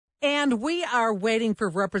And we are waiting for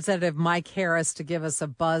Representative Mike Harris to give us a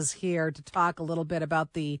buzz here to talk a little bit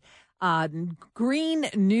about the Green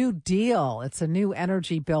New Deal. It's a new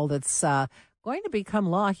energy bill that's going to become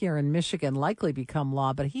law here in Michigan, likely become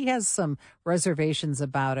law, but he has some reservations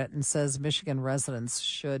about it and says Michigan residents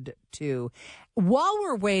should too. While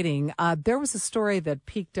we're waiting, there was a story that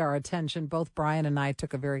piqued our attention. Both Brian and I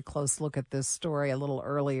took a very close look at this story a little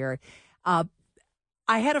earlier.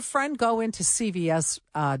 I had a friend go into CVS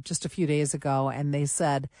just a few days ago, and they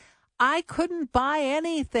said, I couldn't buy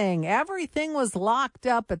anything. Everything was locked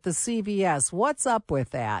up at the CVS. What's up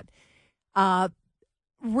with that?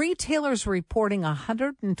 Retailers reporting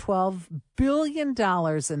 $112 billion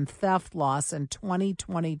in theft loss in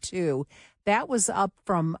 2022. That was up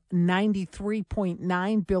from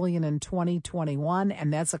 $93.9 billion in 2021,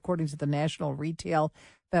 and that's according to the National Retail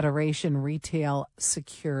Federation Retail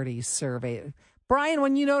Security Survey. Brian,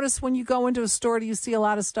 when you go into a store, do you see a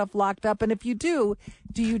lot of stuff locked up? And if you do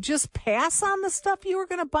you just pass on the stuff you were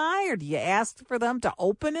going to buy, or do you ask for them to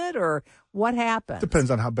open it, or what happens?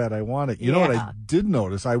 Depends on how bad I want it. You know what I did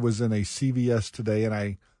notice? I was in a CVS today, and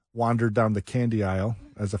I wandered down the candy aisle.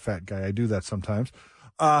 As a fat guy, I do that sometimes.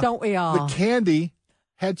 Don't we all? The candy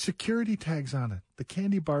had security tags on it. The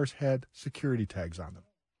candy bars had security tags on them.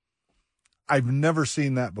 I've never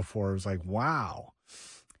seen that before. I was like, wow.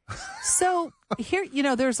 So here,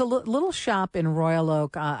 there's a little shop in Royal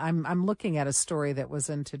Oak. I'm looking at a story that was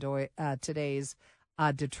in today's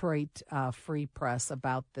Detroit Free Press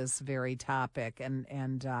about this very topic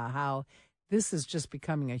and how this is just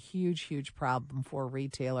becoming a huge, huge problem for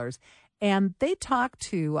retailers. And they talked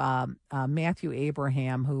to Matthew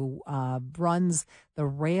Abraham, who runs the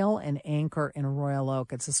Rail and Anchor in Royal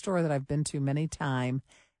Oak. It's a store that I've been to many times.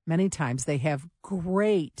 They have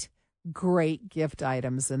great gift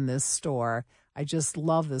items in this store. I just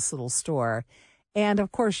love this little store. And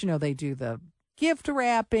of course, they do the gift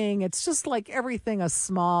wrapping. It's just like everything a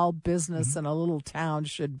small business in a little town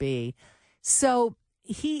should be. So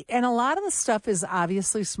and a lot of the stuff is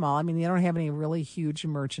obviously small. I mean, they don't have any really huge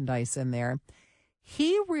merchandise in there.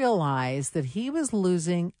 He realized that he was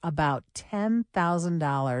losing about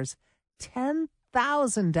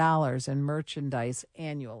 $10,000 in merchandise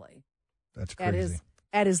annually. That's crazy.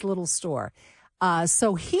 At his little store.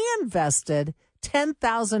 So he invested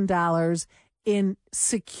 $10,000 in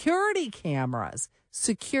security cameras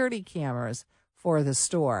for the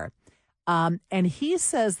store. And he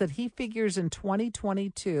says that he figures in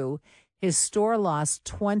 2022, his store lost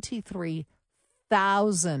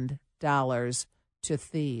 $23,000 to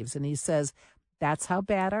thieves. And he says that's how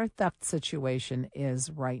bad our theft situation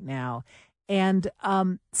is right now. And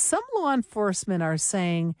some law enforcement are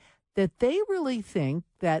saying that they really think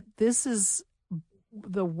that this is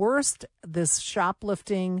the worst, this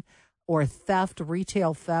shoplifting or theft,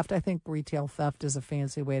 retail theft. I think retail theft is a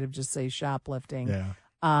fancy way to just say shoplifting. Yeah.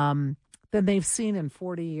 Than they've seen in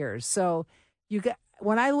 40 years. So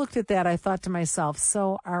when I looked at that, I thought to myself,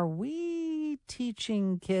 so are we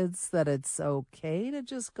teaching kids that it's okay to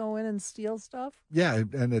just go in and steal stuff? Yeah,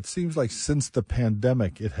 and it seems like since the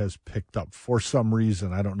pandemic, it has picked up for some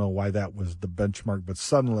reason. I don't know why that was the benchmark, but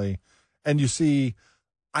suddenly, and you see,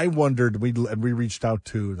 I wondered, we reached out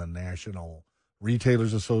to the National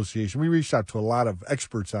Retailers Association. We reached out to a lot of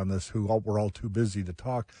experts on this who were all too busy to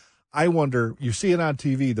talk. I wonder, you see it on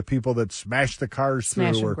TV, the people that smash the cars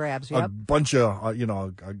through, or grabs, a bunch of,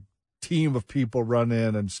 a team of people run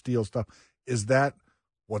in and steal stuff. Is that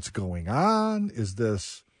what's going on? Is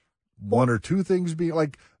this one or two things being,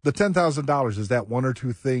 like the $10,000, is that one or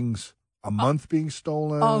two things a month being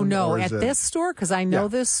stolen? Oh, no. At this store? Because I know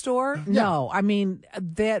this store? Yeah. No. I mean,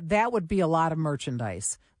 that would be a lot of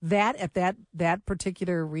merchandise. That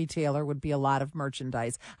particular retailer would be a lot of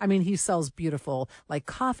merchandise. I mean, he sells beautiful, like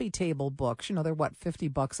coffee table books. They're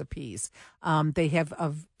 $50 a piece. They have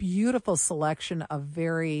a beautiful selection of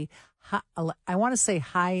very, I want to say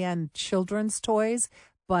high-end children's toys.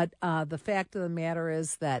 But the fact of the matter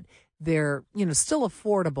is that they're, still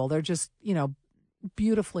affordable. They're just,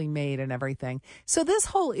 beautifully made and everything. So this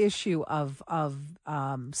whole issue of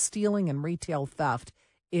stealing and retail theft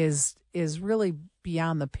is really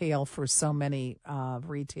beyond the pale for so many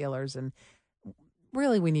retailers, and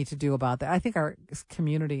really we need to do about that. I think our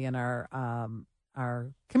community and our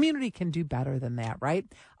community can do better than that, right?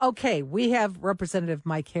 Okay, we have Representative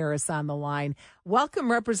Mike Harris on the line.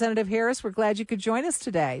 Welcome, Representative Harris. We're glad you could join us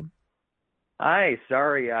today. Hi,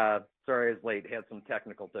 sorry I was late. Had some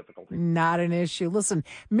technical difficulties. Not an issue. Listen,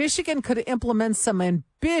 Michigan could implement some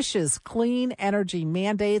ambitious clean energy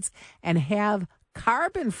mandates and have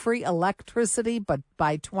carbon-free electricity, but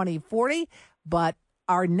by 2040. But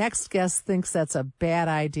Our next guest thinks that's a bad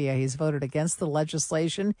idea. He's voted against the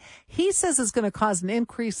legislation. He says it's going to cause an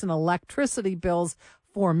increase in electricity bills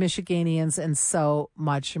for Michiganians and so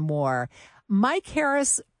much more. Mike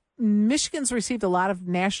Harris, Michigan's received a lot of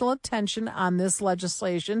national attention on this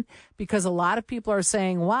legislation because a lot of people are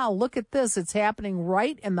saying, wow, look at this. It's happening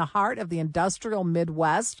right in the heart of the industrial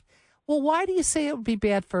Midwest. Well, why do you say it would be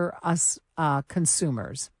bad for us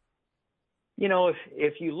consumers?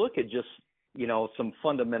 If you look at just, some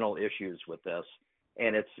fundamental issues with this,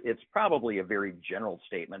 and it's probably a very general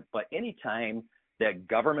statement, but anytime that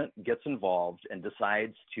government gets involved and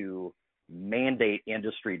decides to mandate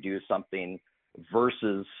industry do something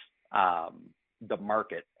versus the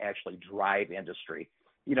market actually drive industry,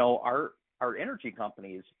 our energy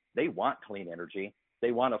companies, they want clean energy.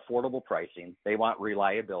 They want affordable pricing. They want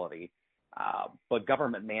reliability. But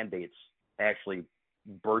government mandates actually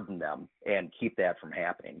burden them and keep that from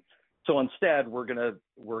happening. So instead, we're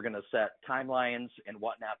gonna set timelines and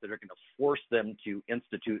whatnot that are going to force them to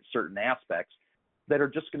institute certain aspects that are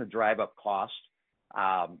just going to drive up cost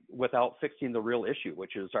without fixing the real issue,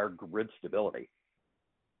 which is our grid stability.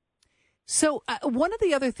 So one of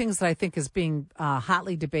the other things that I think is being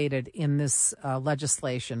hotly debated in this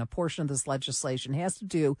legislation, a portion of this legislation, has to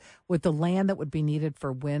do with the land that would be needed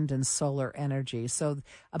for wind and solar energy. So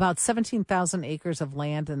about 17,000 acres of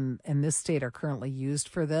land in this state are currently used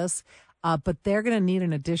for this, but they're going to need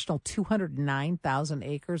an additional 209,000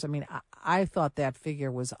 acres. I mean, I thought that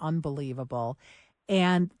figure was unbelievable.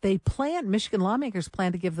 And Michigan lawmakers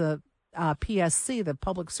plan to give the PSC, the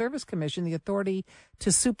Public Service Commission, the authority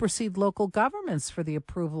to supersede local governments for the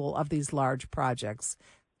approval of these large projects.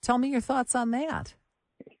 Tell me your thoughts on that.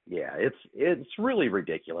 Yeah, it's really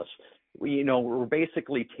ridiculous. We're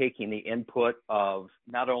basically taking the input of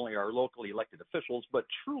not only our locally elected officials, but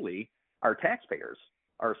truly our taxpayers.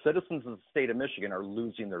 Our citizens in the state of Michigan are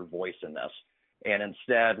losing their voice in this. And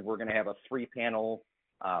instead, we're going to have a 3-panel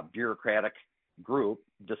bureaucratic group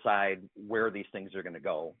decide where these things are going to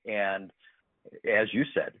go. And as you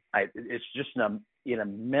said, it's just an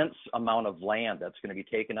immense amount of land that's going to be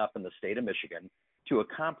taken up in the state of Michigan to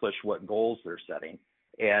accomplish what goals they're setting.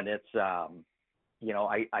 And it's,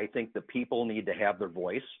 I think the people need to have their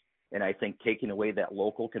voice. And I think taking away that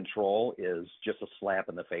local control is just a slap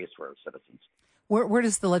in the face for our citizens. Where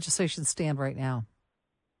does the legislation stand right now?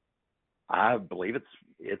 I believe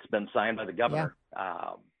it's been signed by the governor.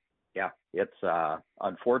 Yeah. It's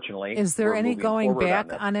unfortunately. Is there any going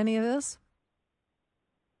back on any of this?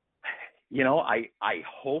 I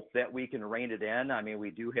hope that we can rein it in. I mean,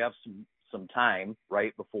 we do have some time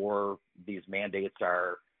right before these mandates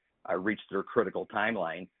are reach their critical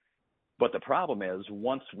timeline. But the problem is,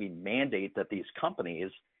 once we mandate that these companies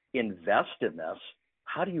invest in this,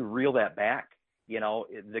 how do you reel that back?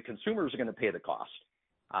 The consumers are going to pay the cost,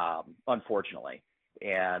 unfortunately.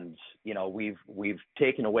 And, we've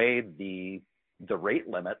taken away the rate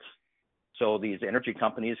limits so these energy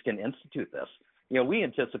companies can institute this. We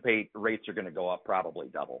anticipate rates are going to go up probably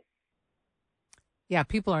double. Yeah,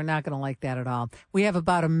 people are not going to like that at all. We have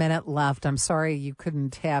about a minute left. I'm sorry you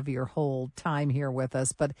couldn't have your whole time here with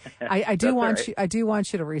us, but I do want you. I do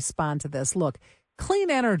want you to respond to this. Look, clean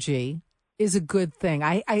energy is a good thing.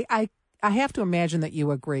 I have to imagine that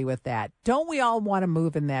you agree with that. Don't we all want to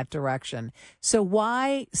move in that direction? So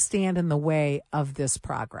why stand in the way of this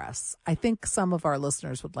progress? I think some of our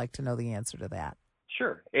listeners would like to know the answer to that.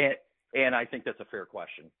 Sure. And I think that's a fair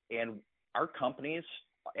question. And our companies,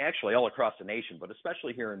 actually all across the nation, but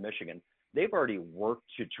especially here in Michigan, they've already worked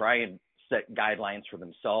to try and set guidelines for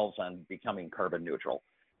themselves on becoming carbon neutral.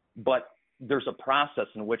 But there's a process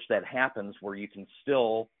in which that happens where you can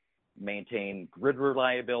still maintain grid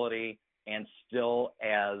reliability and still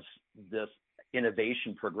as this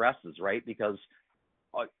innovation progresses, right? Because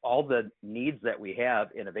all the needs that we have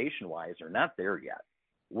innovation-wise are not there yet.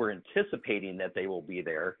 We're anticipating that they will be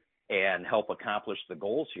there and help accomplish the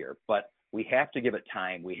goals here. But we have to give it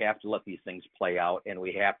time. We have to let these things play out, and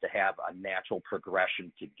we have to have a natural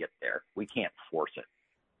progression to get there. We can't force it.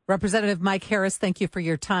 Representative Mike Harris, thank you for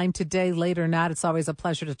your time today. Late or not, it's always a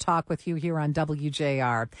pleasure to talk with you here on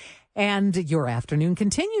WJR. And your afternoon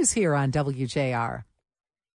continues here on WJR.